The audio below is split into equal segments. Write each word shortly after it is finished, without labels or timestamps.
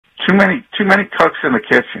too many cooks in the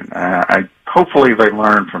kitchen. Hopefully they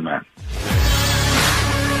learn from that.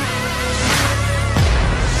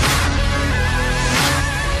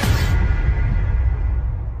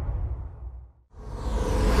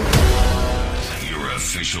 Your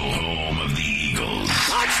official home of the Eagles.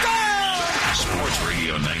 Touchdown! Sports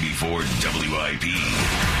Radio 94 WIP,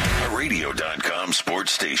 a radio.com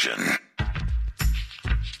sports station.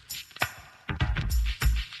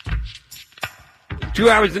 Two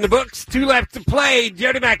hours in the books, two left to play.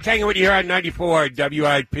 Jody Mack hanging with you here on 94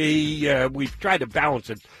 WIP. We've tried to balance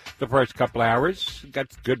it the first couple hours. Got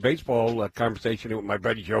good baseball conversation with my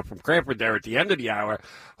buddy Joe from Cranford there at the end of the hour.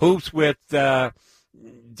 Hoops with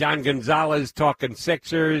John Gonzalez talking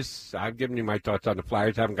Sixers. I've given you my thoughts on the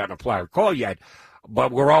Flyers. I haven't gotten a Flyer call yet,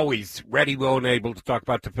 but we're always ready, willing, and able to talk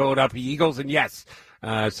about the Philadelphia Eagles. And yes,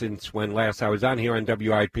 since when last I was on here on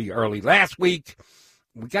WIP early last week,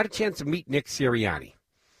 we got a chance to meet Nick Sirianni.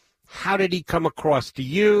 How did he come across to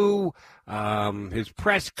you? His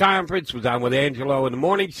press conference was on with Angelo in the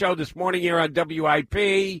morning show this morning here on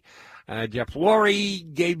WIP. Jeff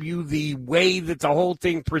Lurie gave you the way that the whole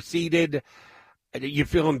thing proceeded. Are you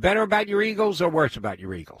feeling better about your Eagles or worse about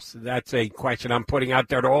your Eagles? That's a question I'm putting out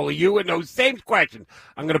there to all of you. And those same questions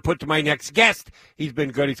I'm going to put to my next guest. He's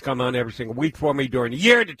been good. He's come on every single week for me during the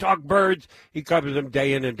year to talk birds. He covers them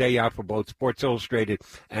day in and day out for both Sports Illustrated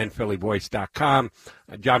and PhillyVoice.com.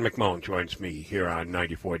 John McMullen joins me here on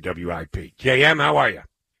 94 WIP. JM, how are you?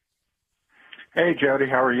 Hey, Jody,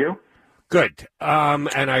 how are you? Good.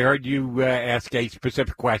 And I heard you ask a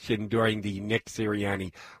specific question during the Nick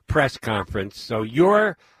Sirianni press conference. So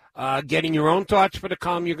you're getting your own thoughts for the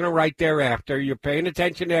column you're going to write thereafter. You're paying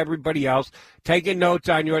attention to everybody else, taking notes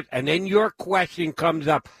on yours, and then your question comes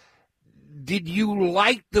up. Did you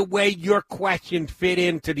like the way your question fit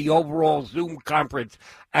into the overall Zoom conference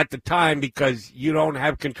at the time because you don't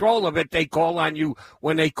have control of it? They call on you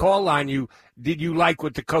when they call on you. Did you like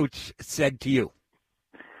what the coach said to you?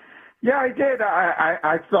 Yeah, I did.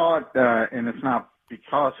 I thought, and it's not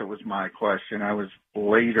because it was my question. I was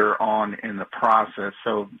later on in the process,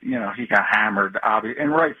 so he got hammered, obviously,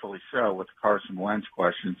 and rightfully so, with the Carson Wentz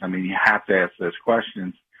questions. I mean, you have to ask those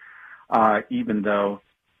questions, even though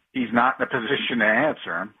he's not in a position to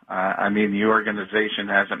answer them. I mean, the organization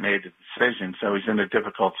hasn't made a decision, so he's in a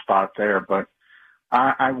difficult spot there. But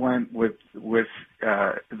I went with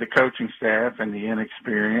the coaching staff and the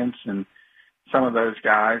inexperience and some of those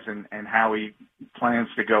guys and how he plans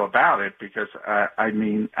to go about it, because, I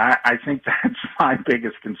think that's my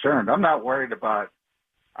biggest concern. I'm not worried about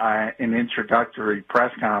an introductory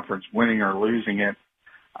press conference, winning or losing it.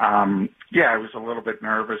 I was a little bit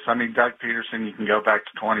nervous. I mean, Doug Peterson, you can go back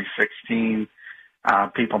to 2016.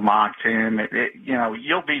 People mocked him.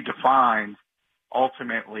 You'll be defined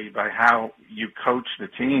ultimately by how you coach the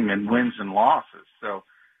team in wins and losses. So,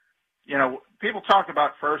 people talk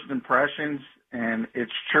about first impressions, and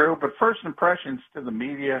it's true, but first impressions to the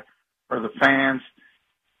media or the fans,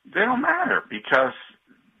 they don't matter because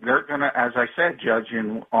they're going to, as I said, judge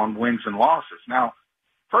on wins and losses. Now,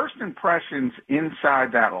 first impressions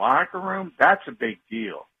inside that locker room, that's a big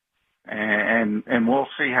deal. And we'll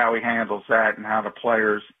see how he handles that and how the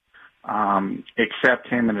players accept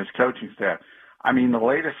him and his coaching staff. I mean, the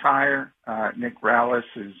latest hire, Nick Rallis,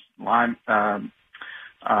 is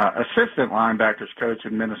assistant linebackers coach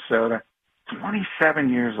in Minnesota, 27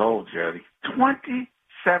 years old, Jody.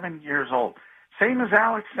 27 years old. Same as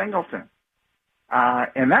Alex Singleton.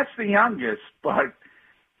 And that's the youngest, but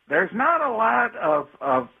there's not a lot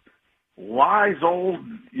of wise old,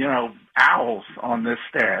 owls on this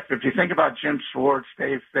staff. If you think about Jim Schwartz,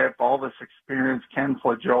 Dave Phipp, all this experience, Ken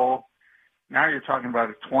Flajole, now you're talking about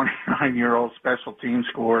a 29-year-old special teams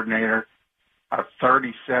coordinator, a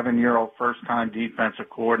 37-year-old first-time defensive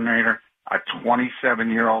coordinator, a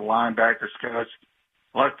 27-year-old linebackers coach.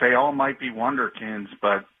 Look, they all might be wonderkins,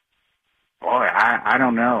 but, boy, I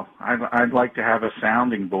don't know. I'd like to have a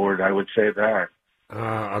sounding board, I would say that.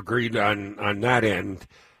 Agreed on that end.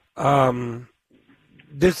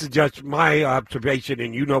 This is just my observation,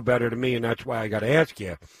 and you know better than me, and that's why I got to ask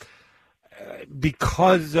you.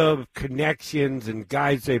 Because of connections and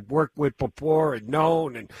guys they've worked with before and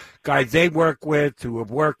known, and guys they work with who have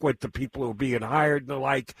worked with the people who are being hired and the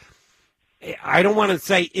like, I don't want to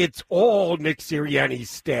say it's all Nick Sirianni's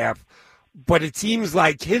staff, but it seems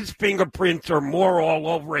like his fingerprints are more all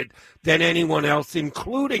over it than anyone else,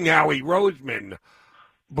 including Howie Roseman.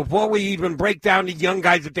 Before we even break down the young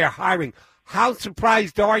guys that they're hiring, how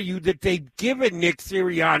surprised are you that they've given Nick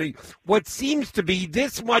Sirianni what seems to be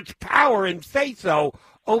this much power and say-so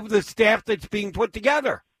over the staff that's being put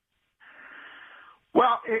together?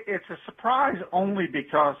 Well, it's a surprise only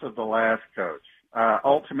because of the last coach.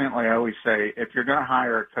 Ultimately, I always say if you're going to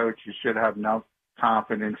hire a coach, you should have no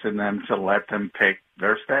confidence in them to let them pick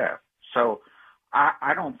their staff. So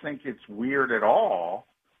I don't think it's weird at all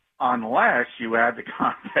unless you add the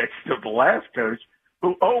context of the last coach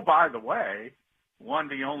who, oh, by the way, won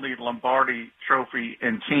the only Lombardi trophy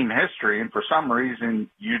in team history, and for some reason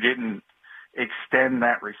you didn't extend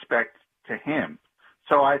that respect to him.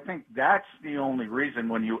 So I think that's the only reason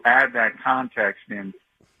when you add that context in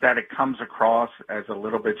that it comes across as a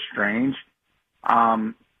little bit strange.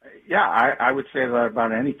 I would say that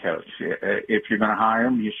about any coach. If you're going to hire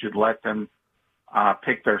them, you should let them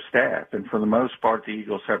pick their staff. And for the most part, the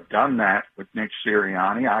Eagles have done that with Nick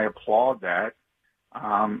Sirianni. I applaud that.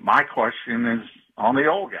 My question is on the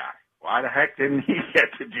old guy. Why the heck didn't he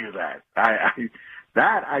get to do that?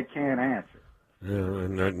 I can't answer.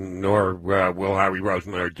 Nor will Harry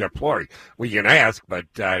Roseman or Jeff Flory. We can ask,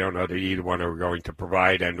 but I don't know that either one are going to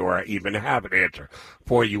provide and or even have an answer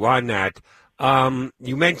for you on that.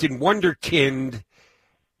 You mentioned Wonderkind.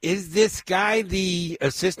 Is this guy the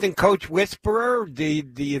assistant coach whisperer? Do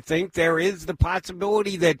you think there is the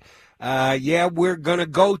possibility that, we're going to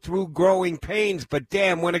go through growing pains, but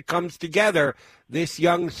damn, when it comes together, this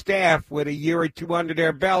young staff with a year or two under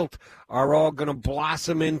their belt are all going to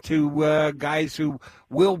blossom into guys who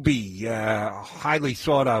will be highly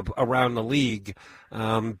sought of around the league.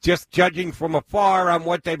 Just judging from afar on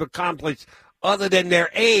what they've accomplished, other than their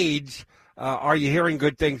age, are you hearing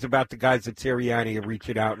good things about the guys that Sirianni are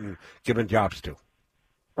reaching out and giving jobs to?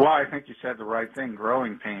 Well, I think you said the right thing,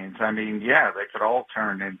 growing pains. I mean, yeah, they could all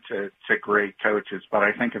turn into great coaches, but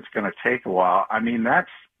I think it's going to take a while. I mean, that's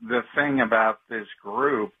the thing about this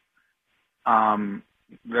group.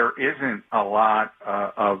 There isn't a lot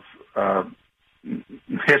of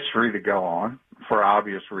history to go on for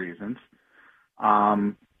obvious reasons.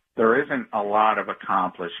 There isn't a lot of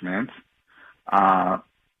accomplishments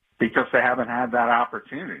because they haven't had that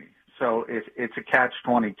opportunity. So it's a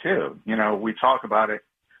catch-22. You know, we talk about it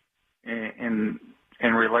in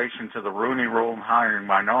relation to the Rooney Rule and hiring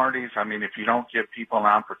minorities. I mean, if you don't give people an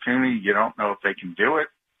opportunity, you don't know if they can do it.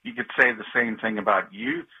 You could say the same thing about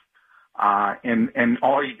youth, and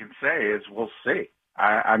all you can say is we'll see.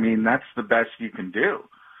 I mean, that's the best you can do.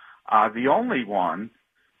 The only one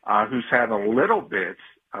who's had a little bit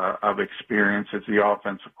of experience is the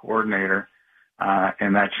offensive coordinator,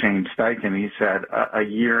 and that's Shane Steichen. He's had a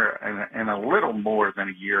year and a little more than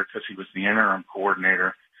a year because he was the interim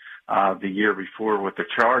coordinator the year before with the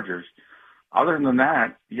Chargers. Other than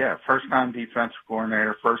that, yeah, first-time defensive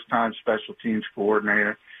coordinator, first-time special teams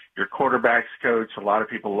coordinator. Your quarterback's coach, a lot of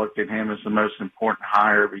people looked at him as the most important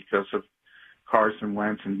hire because of Carson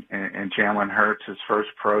Wentz and Jalen Hurts, his first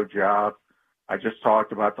pro job. I just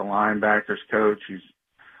talked about the linebackers coach, who's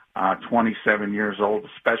 27 years old. The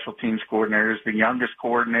special teams coordinator is the youngest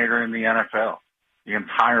coordinator in the NFL, the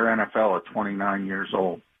entire NFL at 29 years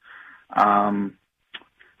old.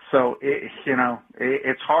 So,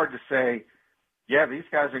 it's hard to say, yeah, these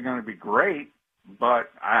guys are going to be great, but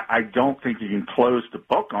I don't think you can close the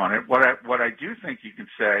book on it. What I do think you can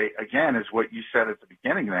say, again, is what you said at the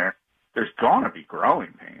beginning there. There's going to be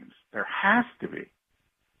growing pains. There has to be.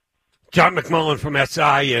 John McMullen from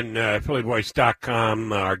SI and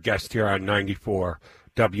PhillyVoice.com, our guest here on 94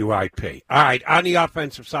 WIP. All right, on the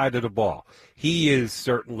offensive side of the ball, he is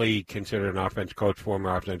certainly considered an offense coach,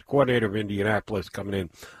 former offense coordinator of Indianapolis, coming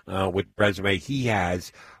in with the resume he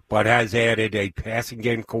has, but has added a passing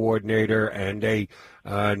game coordinator and a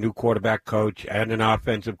new quarterback coach and an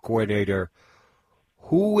offensive coordinator.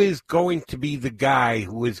 Who is going to be the guy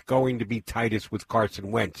who is going to be tightest with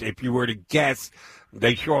Carson Wentz? If you were to guess,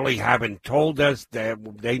 they surely haven't told us. That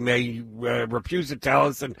they may refuse to tell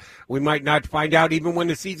us, and we might not find out even when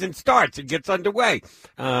the season starts and gets underway.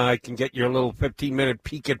 I can get your little 15-minute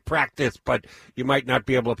peek at practice, but you might not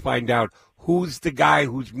be able to find out who's the guy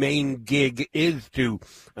whose main gig is to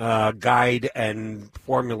guide and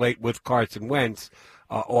formulate with Carson Wentz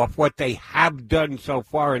off what they have done so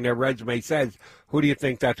far in their resume says. Who do you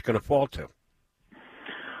think that's going to fall to?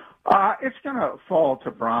 It's going to fall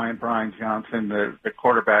to Brian Johnson, the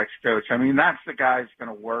quarterback's coach. I mean, that's the guy who's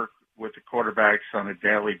going to work with the quarterbacks on a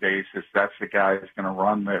daily basis. That's the guy who's going to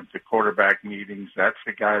run the quarterback meetings. That's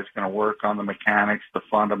the guy who's going to work on the mechanics, the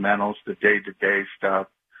fundamentals, the day-to-day stuff.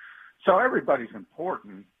 So everybody's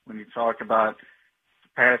important when you talk about the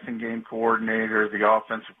passing game coordinator, the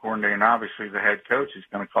offensive coordinator, and obviously the head coach is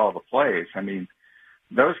going to call the plays. I mean,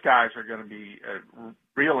 those guys are going to be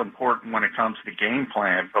real important when it comes to game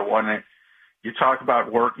plan. But when you talk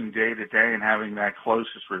about working day to day and having that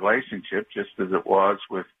closest relationship, just as it was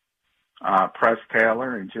with Press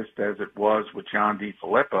Taylor, and just as it was with John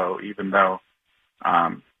DeFilippo, even though,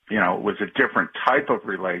 it was a different type of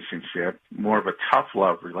relationship, more of a tough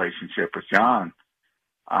love relationship with John,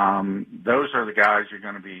 those are the guys you're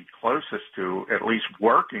going to be closest to, at least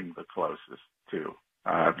working the closest to.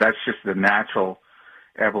 That's just the natural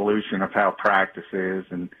evolution of how practice is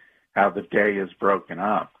and how the day is broken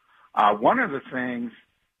up. One of the things,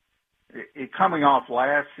 coming off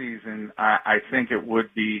last season, I think it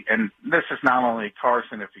would be, and this is not only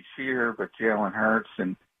Carson if he's here, but Jalen Hurts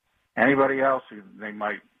and anybody else who they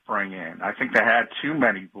might bring in. I think they had too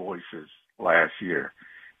many voices last year,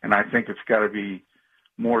 and I think it's got to be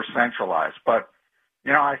more centralized. But,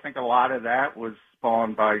 I think a lot of that was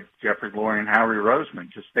spawned by Jeffrey Lurie and Howie Roseman,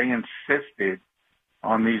 because they insisted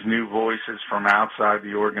on these new voices from outside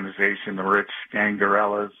the organization, the Rich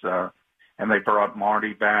Gangarellas, and they brought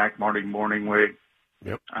Marty back, Marty Morningwig.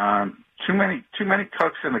 Yep. Too many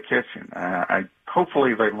cooks in the kitchen.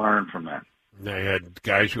 Hopefully they learn from that. They had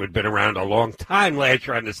guys who had been around a long time last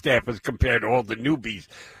year on the staff as compared to all the newbies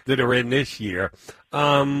that are in this year.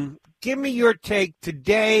 Give me your take.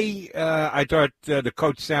 Today, I thought the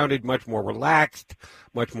coach sounded much more relaxed,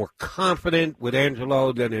 much more confident with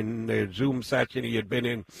Angelo than in the Zoom session he had been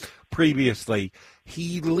in previously.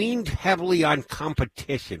 He leaned heavily on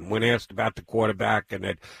competition when asked about the quarterback, and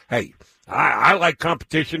that, hey, I like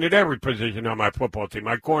competition at every position on my football team,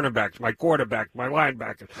 my cornerbacks, my quarterback, my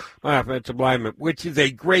linebackers, my offensive linemen, which is a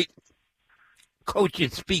great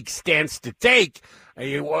coaches speak stance to take.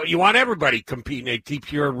 You want everybody competing. It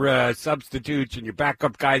keeps your substitutes and your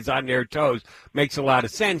backup guys on their toes. Makes a lot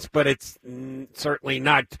of sense, but it's certainly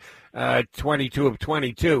not 22 of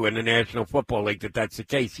 22 in the National Football League that's the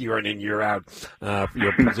case year in and year out for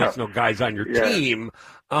your positional guys on your team.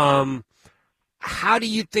 How do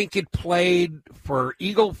you think it played for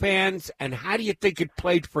Eagle fans, and how do you think it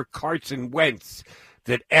played for Carson Wentz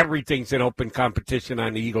that everything's an open competition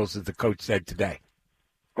on the Eagles, as the coach said today?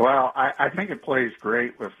 Well, I think it plays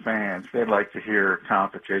great with fans. They'd like to hear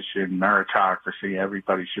competition, meritocracy.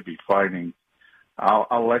 Everybody should be fighting.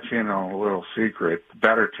 I'll let you in on a little secret. The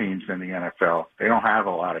better teams in the NFL, they don't have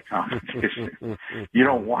a lot of competition. You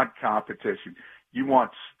don't want competition. You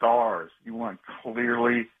want stars. You want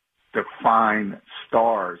clearly defined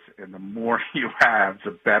stars. And the more you have,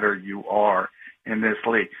 the better you are in this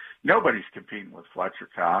league. Nobody's competing with Fletcher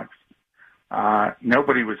Cox.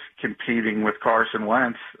 Nobody was competing with Carson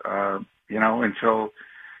Wentz, until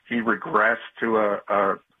he regressed to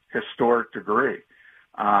a historic degree.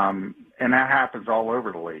 And that happens all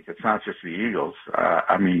over the league. It's not just the Eagles.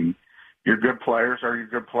 Your good players are your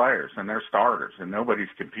good players, and they're starters, and nobody's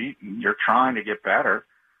competing. You're trying to get better.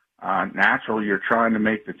 Naturally, you're trying to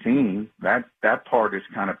make the team. That part is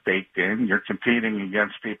kind of baked in. You're competing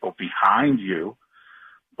against people behind you.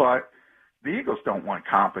 But the Eagles don't want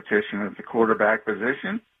competition at the quarterback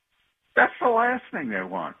position. That's the last thing they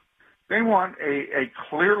want. They want a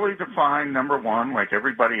clearly defined number one, like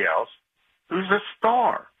everybody else, who's a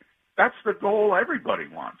star. That's the goal everybody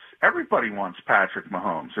wants. Everybody wants Patrick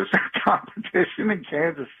Mahomes. Is there competition in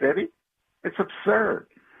Kansas City? It's absurd.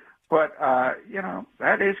 But,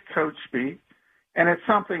 that is coach speak. And it's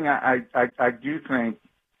something I do think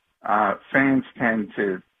fans tend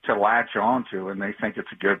to latch onto, and they think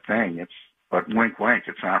it's a good thing. But wink, wink,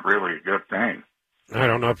 it's not really a good thing. I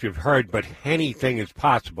don't know if you've heard, but anything is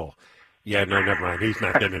possible. Yeah, no, never mind. He's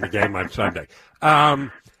not getting in the game on Sunday.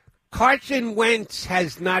 Carson Wentz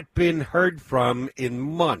has not been heard from in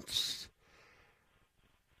months.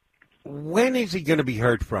 When is he going to be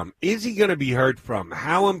heard from? Is he going to be heard from?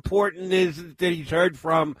 How important is it that he's heard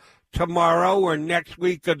from tomorrow or next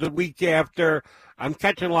week or the week after? I'm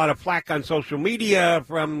catching a lot of flack on social media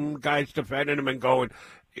from guys defending him and going,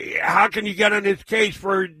 how can you get on his case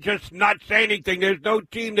for just not saying anything? There's no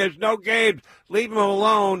team. There's no games. Leave him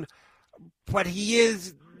alone. But he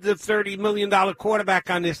is the $30 million quarterback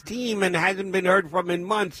on this team and hasn't been heard from in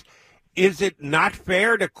months. Is it not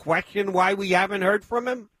fair to question why we haven't heard from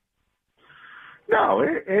him? No,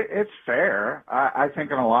 it's fair. I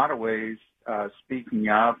think in a lot of ways, speaking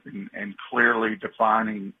up and clearly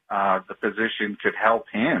defining the position could help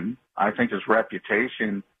him. I think his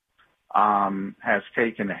reputation has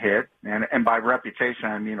taken a hit, and by reputation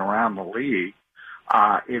I mean around the league.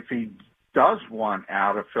 If he does want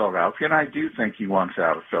out of Philadelphia, and I do think he wants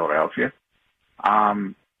out of Philadelphia, I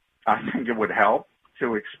think it would help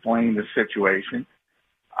to explain the situation,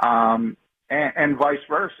 and vice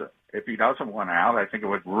versa. If he doesn't want out, I think it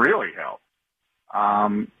would really help.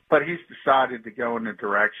 But he's decided to go in the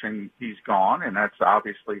direction he's gone, and that's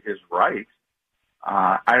obviously his right.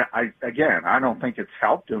 I don't think it's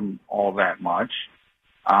helped him all that much.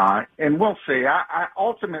 And we'll see. I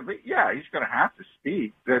ultimately, yeah, he's going to have to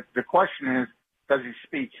speak. The question is, does he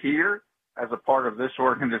speak here as a part of this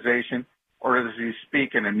organization, or does he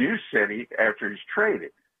speak in a new city after he's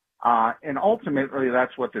traded? And ultimately,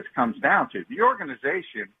 that's what this comes down to. The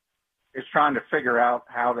organization is trying to figure out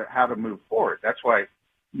how to move forward. That's why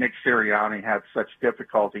Nick Sirianni had such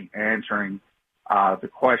difficulty answering the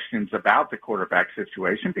questions about the quarterback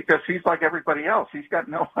situation, because he's like everybody else. He's got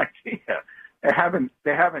no idea. They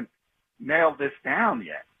haven't nailed this down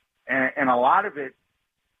yet. And a lot of it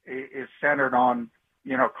is centered on,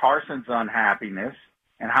 Carson's unhappiness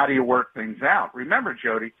and how do you work things out. Remember,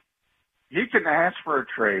 Jody, he can ask for a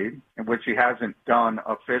trade, in which he hasn't done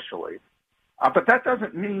officially, but that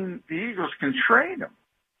doesn't mean the Eagles can trade him.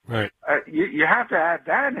 Right. You have to add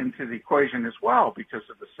that into the equation as well, because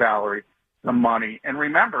of the salary, the money. And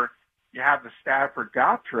remember, you have the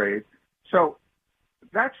Stafford-Goff trade. So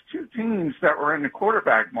that's two teams that were in the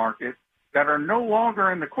quarterback market that are no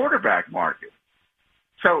longer in the quarterback market.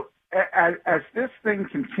 So as this thing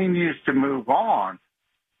continues to move on,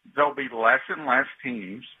 there'll be less and less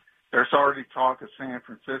teams. There's already talk of San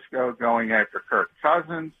Francisco going after Kirk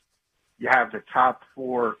Cousins. You have the top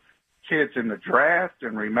 4 kids in the draft,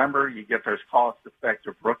 and remember, you get those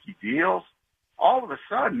cost-effective rookie deals. All of a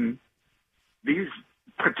sudden, these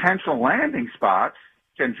potential landing spots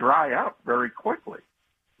can dry up very quickly.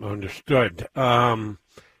 Understood.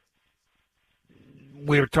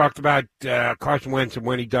 We've talked about Carson Wentz and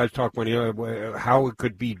when he does talk, how it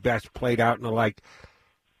could be best played out and the like.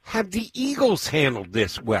 Have the Eagles handled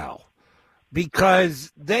this well?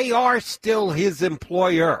 Because they are still his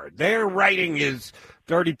employer. They're writing his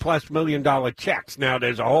 $30+ million checks. Now,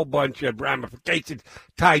 there's a whole bunch of ramifications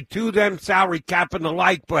tied to them, salary cap and the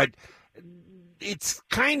like, but it's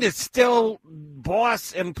kind of still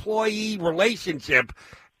boss-employee relationship,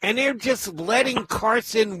 and they're just letting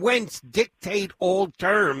Carson Wentz dictate all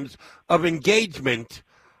terms of engagement.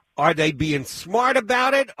 Are they being smart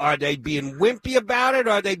about it? Are they being wimpy about it?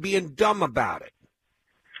 Are they being dumb about it?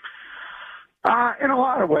 In a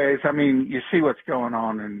lot of ways. I mean, you see what's going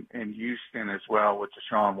on in Houston as well with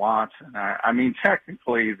Deshaun Watson. I mean,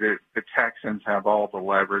 technically, the Texans have all the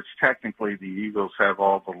leverage. Technically, the Eagles have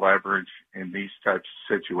all the leverage in these types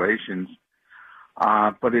of situations.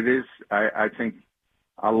 But it is, I think,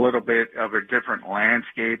 a little bit of a different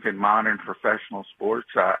landscape in modern professional sports.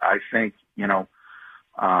 I think,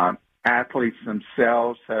 athletes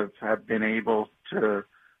themselves have been able to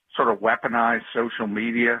sort of weaponize social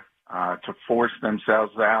media to force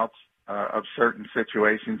themselves out of certain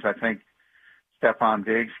situations. I think Stephon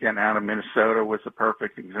Diggs getting out of Minnesota was a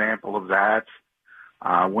perfect example of that.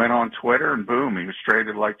 Went on Twitter and boom, he was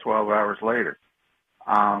traded like 12 hours later.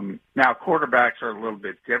 Now quarterbacks are a little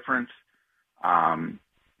bit different.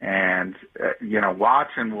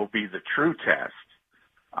 Watson will be the true test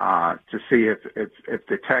to see if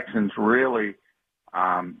the Texans really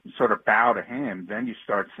sort of bow to him. Then you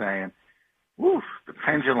start saying, "Woof, the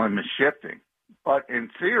pendulum is shifting." But in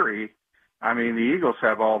theory, I mean, the Eagles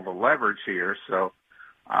have all the leverage here, so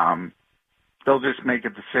they'll just make a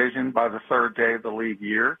decision by the third day of the league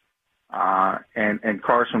year, and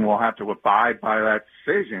Carson will have to abide by that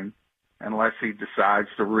decision unless he decides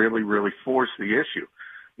to really, really force the issue.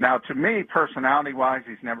 Now, to me, personality-wise,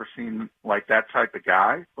 he's never seemed like that type of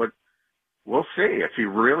guy, but we'll see. If he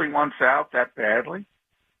really wants out that badly,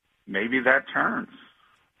 maybe that turns.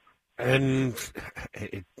 And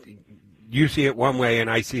you see it one way, and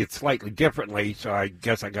I see it slightly differently, so I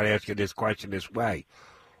guess I got to ask you this question this way.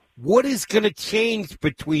 What is going to change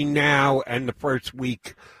between now and the first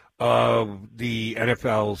week of the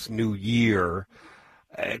NFL's new year?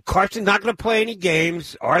 Carson's not going to play any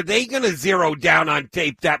games. Are they going to zero down on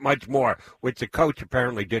tape that much more, which the coach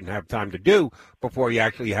apparently didn't have time to do before he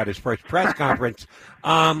actually had his first press conference?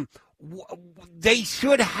 They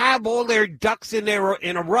should have all their ducks in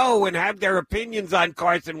a row and have their opinions on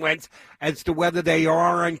Carson Wentz as to whether they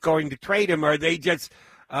are or aren't going to trade him. Or are they just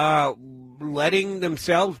letting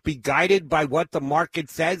themselves be guided by what the market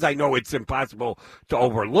says? I know it's impossible to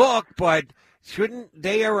overlook, but shouldn't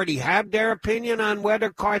they already have their opinion on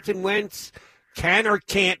whether Carson Wentz can or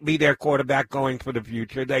can't be their quarterback going for the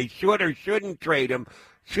future? They should or shouldn't trade him.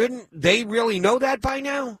 Shouldn't they really know that by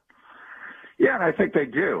now? Yeah, and I think they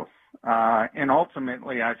do. And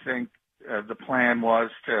ultimately, I think the plan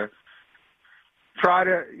was to try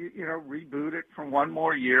to, reboot it for one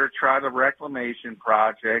more year, try the reclamation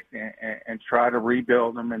project and try to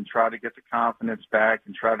rebuild them and try to get the confidence back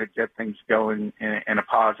and try to get things going in a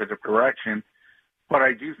positive direction. But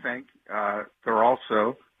I do think they're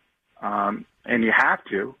also, and you have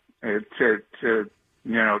to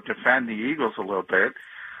defend the Eagles a little bit.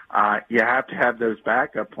 You have to have those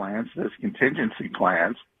backup plans, those contingency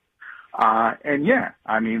plans. And yeah,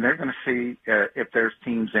 I mean, they're going to see if there's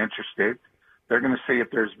teams interested. They're going to see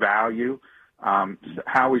if there's value.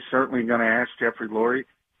 Howie's certainly going to ask Jeffrey Lurie,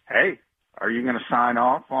 hey, are you going to sign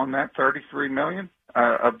off on that $33 million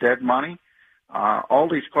of dead money? All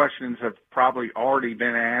these questions have probably already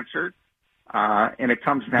been answered. And it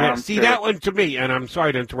comes down see, to... that one to me, and I'm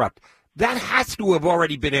sorry to interrupt, that has to have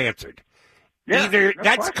already been answered. Yeah, Either no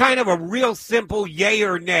that's question. kind of a real simple yay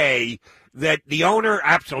or nay, that the owner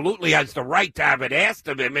absolutely has the right to have it asked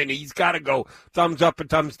of him, and he's got to go thumbs up and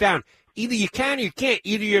thumbs down. Either you can or you can't.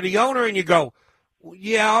 Either you're the owner and you go,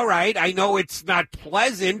 yeah, all right, I know it's not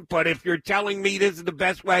pleasant, but if you're telling me this is the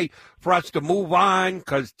best way for us to move on,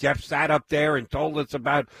 because Jeff sat up there and told us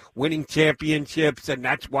about winning championships, and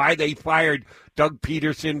that's why they fired Doug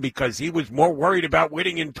Peterson, because he was more worried about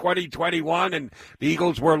winning in 2021, and the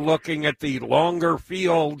Eagles were looking at the longer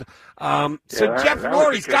field. So Jeff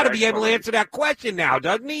Lurie's got to be able to answer that question now,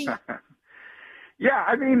 doesn't he? Yeah,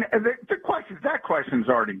 I mean, that question's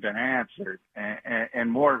already been answered,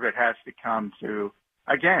 and more of it has to come to,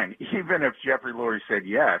 again, even if Jeffrey Lurie said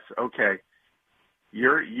yes, okay,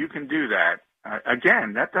 you can do that.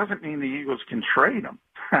 Again, that doesn't mean the Eagles can trade him.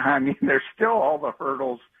 I mean, there's still all the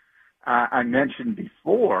hurdles I mentioned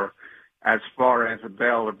before as far as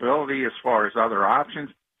availability, as far as other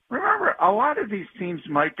options. Remember, a lot of these teams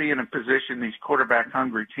might be in a position, these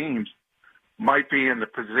quarterback-hungry teams might be in the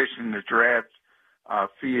position to draft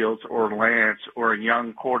Fields or Lance or a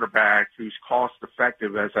young quarterback who's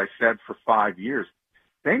cost-effective, as I said, for 5 years.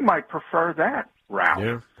 They might prefer that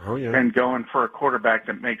route than going for a quarterback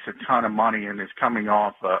that makes a ton of money and is coming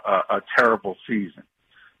off a terrible season.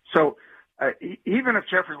 So even if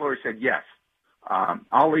Jeffrey Lurie said, yes,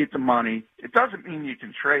 I'll eat the money, it doesn't mean you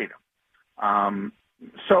can trade him.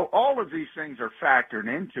 So all of these things are factored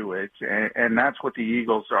into it, and that's what the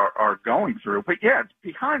Eagles are going through. But, yeah,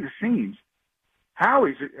 behind the scenes,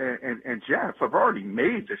 Howie and Jeff have already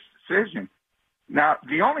made this decision. Now,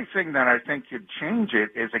 the only thing that I think could change it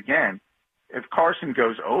is, again, if Carson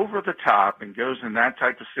goes over the top and goes in that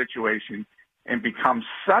type of situation and becomes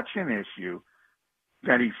such an issue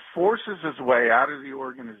that he forces his way out of the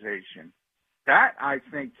organization, that I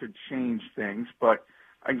think could change things. But,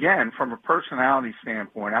 again, from a personality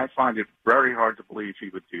standpoint, I find it very hard to believe he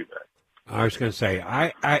would do that. I was going to say,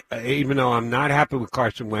 I even though I'm not happy with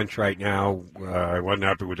Carson Wentz right now, I wasn't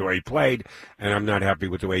happy with the way he played, and I'm not happy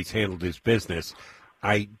with the way he's handled his business,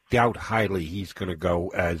 I doubt highly he's going to go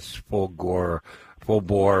as full bore,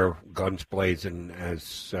 guns blazing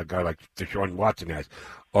as a guy like Deshaun Watson has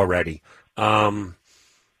already. When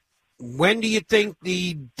do you think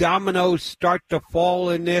the dominoes start to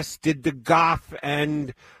fall in this? Did the Goff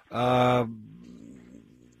and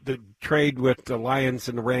the trade with the Lions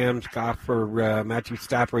and the Rams, Goff for Matthew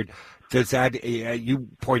Stafford, does that, you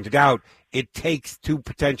pointed out, it takes two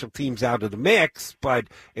potential teams out of the mix, but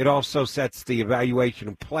it also sets the evaluation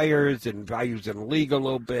of players and values in the league a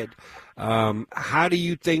little bit. How do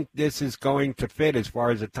you think this is going to fit as far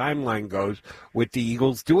as the timeline goes with the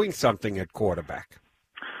Eagles doing something at quarterback?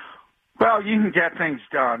 Well, you can get things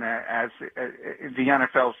done as the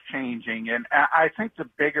NFL's changing, and I think the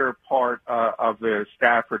bigger part of the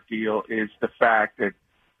Stafford deal is the fact that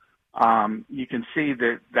you can see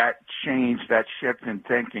that change, that shift in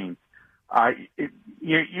thinking.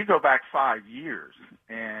 You go back 5 years,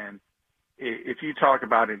 and if you talk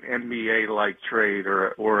about an NBA-like trade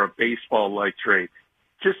or a baseball-like trade,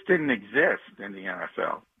 just didn't exist in the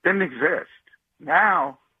NFL. Didn't exist.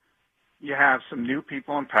 Now you have some new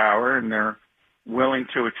people in power, and they're willing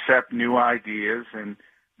to accept new ideas, and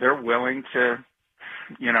they're willing to,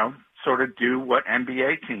 sort of do what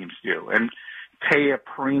NBA teams do and pay a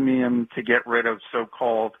premium to get rid of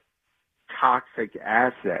so-called toxic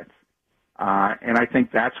assets. And I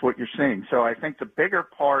think that's what you're seeing. So I think the bigger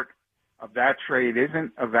part of that trade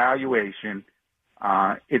isn't evaluation.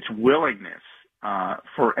 It's willingness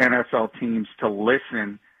for NFL teams to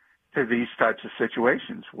listen to these types of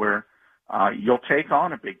situations where you'll take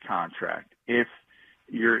on a big contract if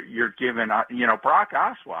you're given, Brock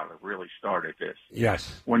Osweiler really started this.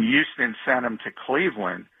 Yes. When Houston sent him to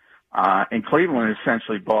Cleveland, and Cleveland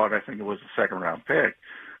essentially bought, I think it was a second-round pick,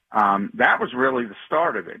 that was really the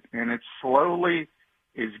start of it. And it slowly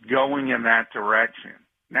is going in that direction.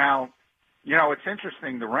 Now, it's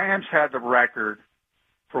interesting. The Rams had the record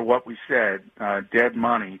for what we said, dead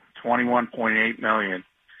money, $21.8 million,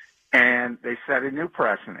 and they set a new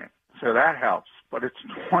precedent. So that helps, but it's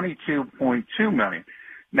 $22.2 million.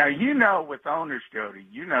 Now, with owners, Jody,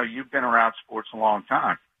 you've been around sports a long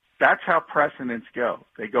time. That's how precedents go.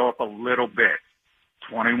 They go up a little bit.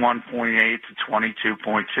 21.8 to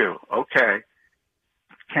 22.2. Okay.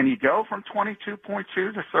 Can you go from 22.2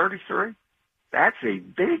 to 33? That's a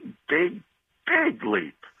big, big, big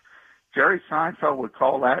leap. Jerry Seinfeld would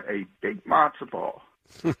call that a big matzo ball.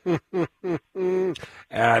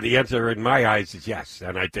 The answer in my eyes is yes,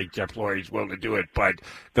 and I think Jeff Lurie is willing to do it. But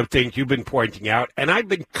the things you've been pointing out, and I've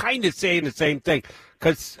been kind of saying the same thing,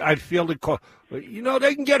 because I feel they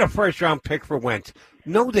can get a first-round pick for Wentz.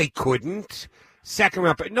 No, they couldn't.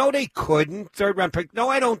 Second-round pick. No, they couldn't. Third-round pick. No,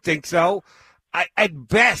 I don't think so. At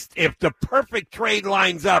best, if the perfect trade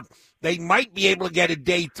lines up, they might be able to get a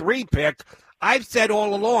day 3 pick. I've said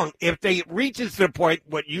all along, if they reaches the point,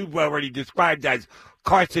 what you've already described as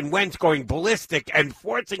Carson Wentz going ballistic and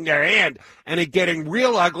forcing their hand and it getting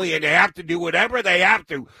real ugly, and they have to do whatever they have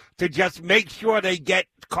to just make sure they get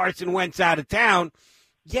Carson Wentz out of town,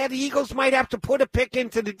 the Eagles might have to put a pick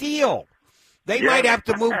into the deal. They might have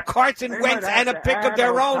to move Carson Wentz and a pick of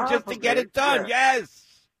their own just to get it done. Yeah. Yes.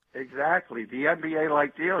 Exactly. The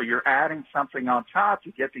NBA-like deal, you're adding something on top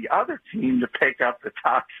to get the other team to pick up the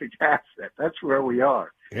toxic asset. That's where we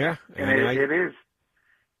are. Yeah. And it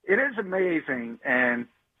is amazing. And,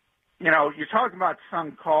 you're talking about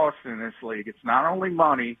sunk costs in this league. It's not only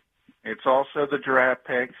money, it's also the draft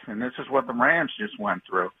picks, and this is what the Rams just went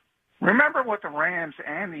through. Remember what the Rams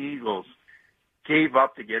and the Eagles gave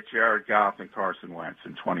up to get Jared Goff and Carson Wentz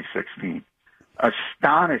in 2016.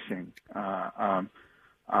 Astonishing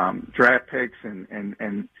draft picks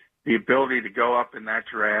and the ability to go up in that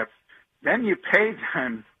draft. Then you pay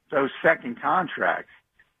them those second contracts,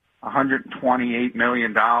 $128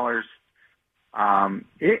 million.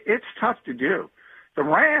 It's tough to do. The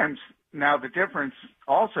Rams, now the difference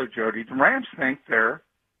also, Jody, the Rams think they're,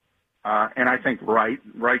 and I think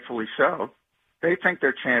rightfully so, they think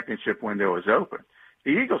their championship window is open.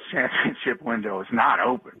 The Eagles' championship window is not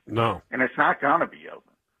open. No. And it's not going to be open.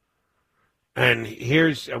 And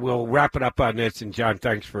we'll wrap it up on this, and John,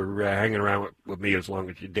 thanks for hanging around with me as long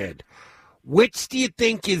as you did. Which do you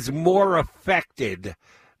think is more affected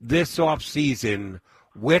this offseason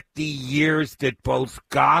with the years that both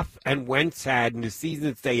Goff and Wentz had and the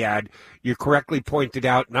seasons they had? You correctly pointed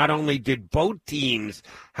out, not only did both teams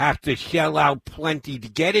have to shell out plenty to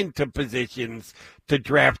get into positions to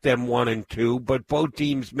draft them 1 and 2, but both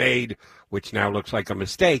teams made, which now looks like a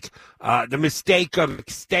mistake, the mistake of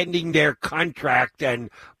extending their contract and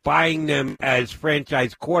buying them as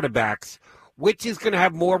franchise quarterbacks, which is going to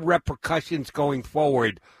have more repercussions going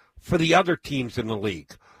forward for the other teams in the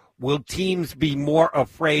league. Will teams be more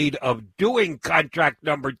afraid of doing contract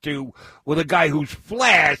number 2 with a guy who's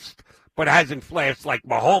flashed but hasn't flashed like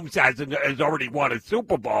Mahomes has and has already won a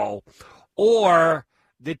Super Bowl? Or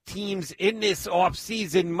the teams in this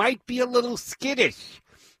offseason might be a little skittish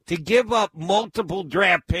to give up multiple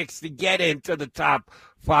draft picks to get into the top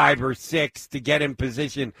 5 or 6 to get in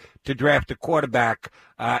position to draft a quarterback.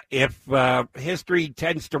 If history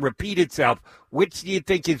tends to repeat itself, which do you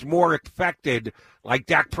think is more affected, like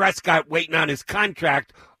Dak Prescott waiting on his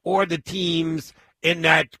contract, or the teams in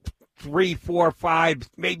that 3, 4, 5,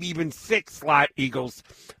 maybe even 6 slot Eagles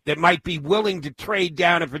that might be willing to trade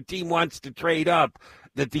down if a team wants to trade up,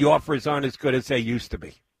 that the offers aren't as good as they used to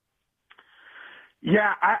be?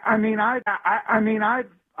 Yeah,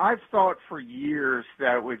 I've thought for years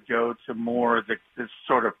that it would go to more this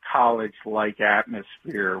sort of college-like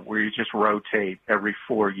atmosphere where you just rotate every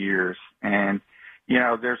 4 years. And,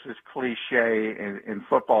 there's this cliche in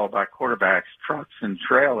football about quarterbacks, trucks and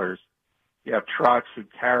trailers. You have trucks who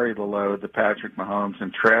carry the load, the Patrick Mahomes,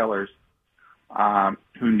 and trailers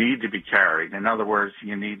who need to be carried. In other words,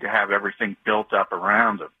 you need to have everything built up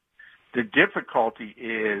around them. The difficulty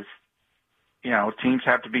is, teams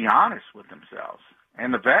have to be honest with themselves.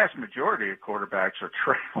 And the vast majority of quarterbacks are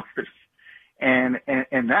trailers. And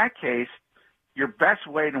in that case, your best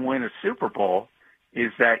way to win a Super Bowl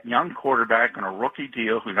is that young quarterback on a rookie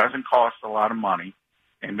deal who doesn't cost a lot of money,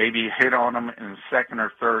 and maybe you hit on them in the second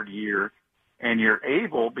or third year, and you're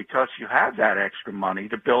able, because you have that extra money,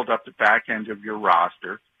 to build up the back end of your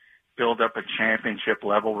roster, build up a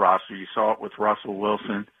championship-level roster. You saw it with Russell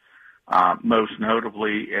Wilson, most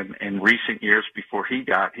notably in recent years before he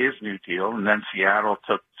got his new deal, and then Seattle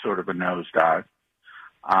took sort of a nosedive.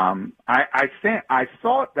 I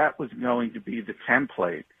thought that was going to be the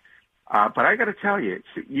template, but I got to tell you,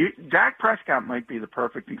 Dak Prescott might be the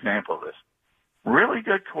perfect example of this. Really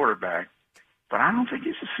good quarterback, but I don't think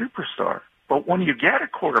he's a superstar. But when you get a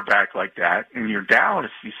quarterback like that and you're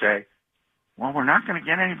Dallas, you say, well, we're not going to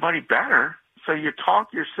get anybody better, so you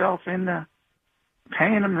talk yourself into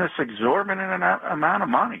paying him this exorbitant amount of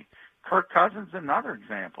money. Kirk Cousins is another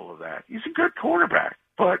example of that. He's a good quarterback,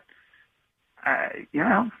 but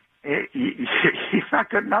he's not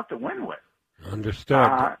good enough to win with.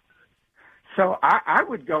 Understood. So I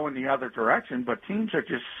would go in the other direction, but teams are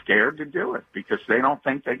just scared to do it because they don't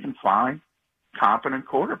think they can find competent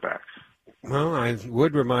quarterbacks. Well, I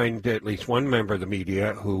would remind at least one member of the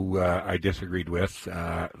media who I disagreed with,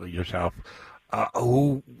 yourself,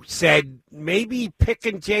 who said maybe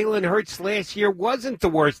picking Jalen Hurts last year wasn't the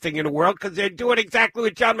worst thing in the world because they're doing exactly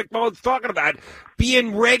what John McMullen's talking about,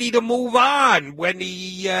 being ready to move on when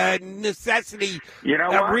the necessity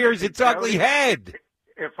rears its ugly head.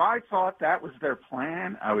 If I thought that was their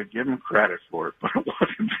plan, I would give them credit for it, but it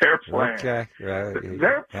wasn't their plan. Okay.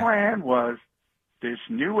 Their plan was this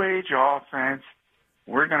new age offense.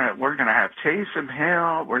 We're gonna have Taysom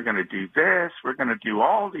Hill. We're gonna do this. We're gonna do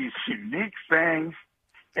all these unique things.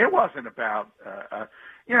 It wasn't about,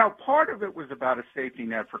 part of it was about a safety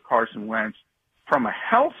net for Carson Wentz from a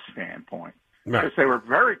health standpoint, because they were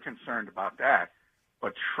very concerned about that.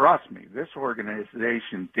 But trust me, this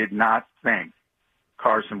organization did not think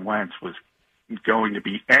Carson Wentz was going to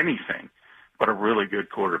be anything but a really good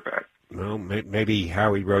quarterback. Well, maybe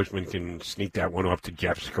Howie Roseman can sneak that one off to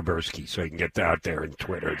Jeff Skabersky so he can get out there in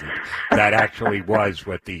Twitter. That actually was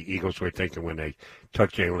what the Eagles were thinking when they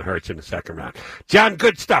took Jalen Hurts in the second round. John,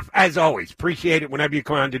 good stuff, as always. Appreciate it whenever you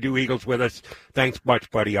come on to do Eagles with us. Thanks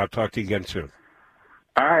much, buddy. I'll talk to you again soon.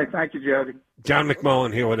 All right. Thank you, Jody. John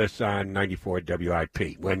McMullen here with us on 94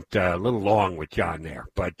 WIP. Went a little long with John there,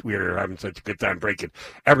 but we were having such a good time breaking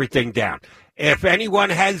everything down. If anyone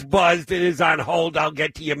has buzzed and is on hold, I'll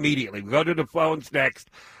get to you immediately. We go to the phones next.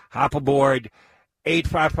 Hop aboard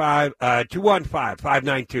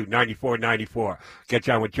 855-215-592-9494. Get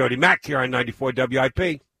you on with Jody Mack here on 94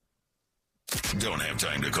 WIP. Don't have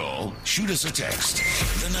time to call? Shoot us a text.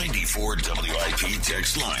 The 94 WIP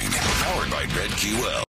text line, powered by BetQL.